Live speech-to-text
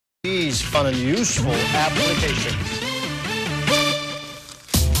fun and useful applications.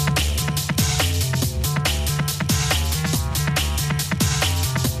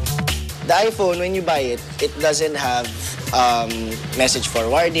 The iPhone, when you buy it, it doesn't have message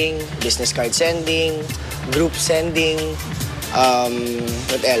forwarding, business card sending, group sending,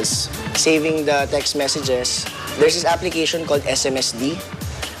 what else? Saving the text messages. There's this application called SMSD,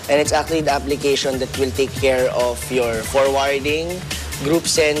 and it's actually the application that will take care of your forwarding, group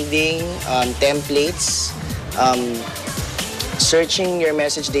sending, templates, searching your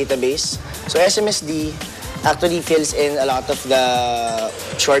message database. So SMSD actually fills in a lot of the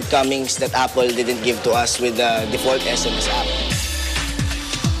shortcomings that Apple didn't give to us with the default SMS app.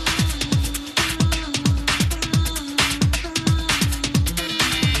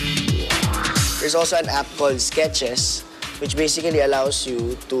 There's also an app called Sketches, which basically allows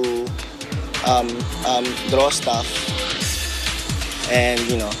you to draw stuff, and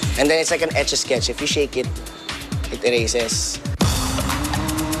and then it's like an Etch-a-Sketch. If you shake it, it erases.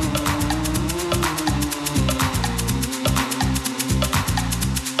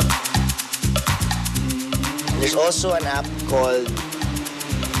 There's also an app called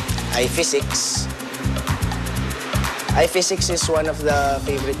iPhysics. iPhysics is one of the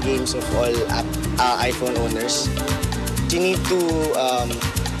favorite games of all iPhone owners. You need to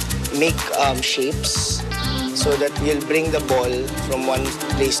make shapes so that you'll bring the ball from one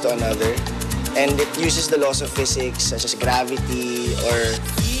place to another. And it uses the laws of physics such as gravity or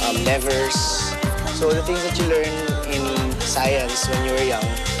levers. So the things that you learn in science when you were young,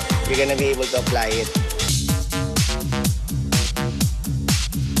 you're gonna be able to apply it.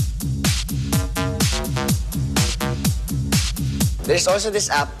 There's also this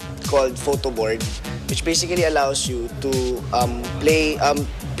app called Photoboard, which basically allows you to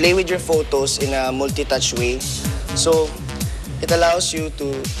play with your photos in a multi-touch way. So it allows you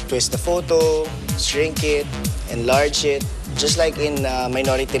to twist the photo, shrink it, enlarge it, just like in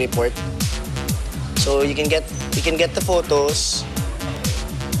Minority Report. So you can get the photos,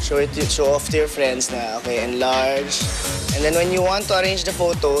 show off to your friends na okay, enlarge, and then when you want to arrange the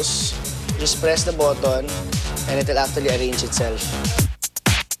photos, just press the button and it will actually arrange itself.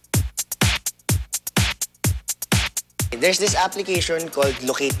 There's this application called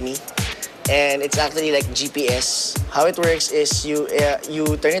Locate Me, and it's actually like GPS. How it works is you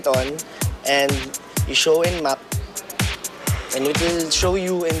turn it on and you show in map, and it will show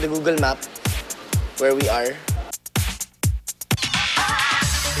you in the Google map where we are.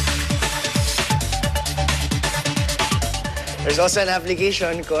 There's also an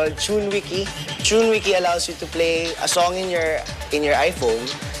application called TuneWiki. TuneWiki allows you to play a song in your iPhone,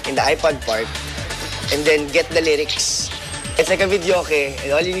 in the iPod part, and then get the lyrics. It's like a videoke,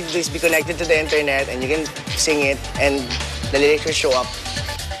 and all you need to do is be connected to the internet, and you can sing it, and the lyrics will show up.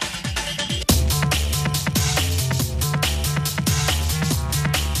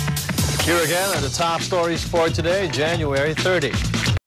 Here again are the top stories for today, January 30.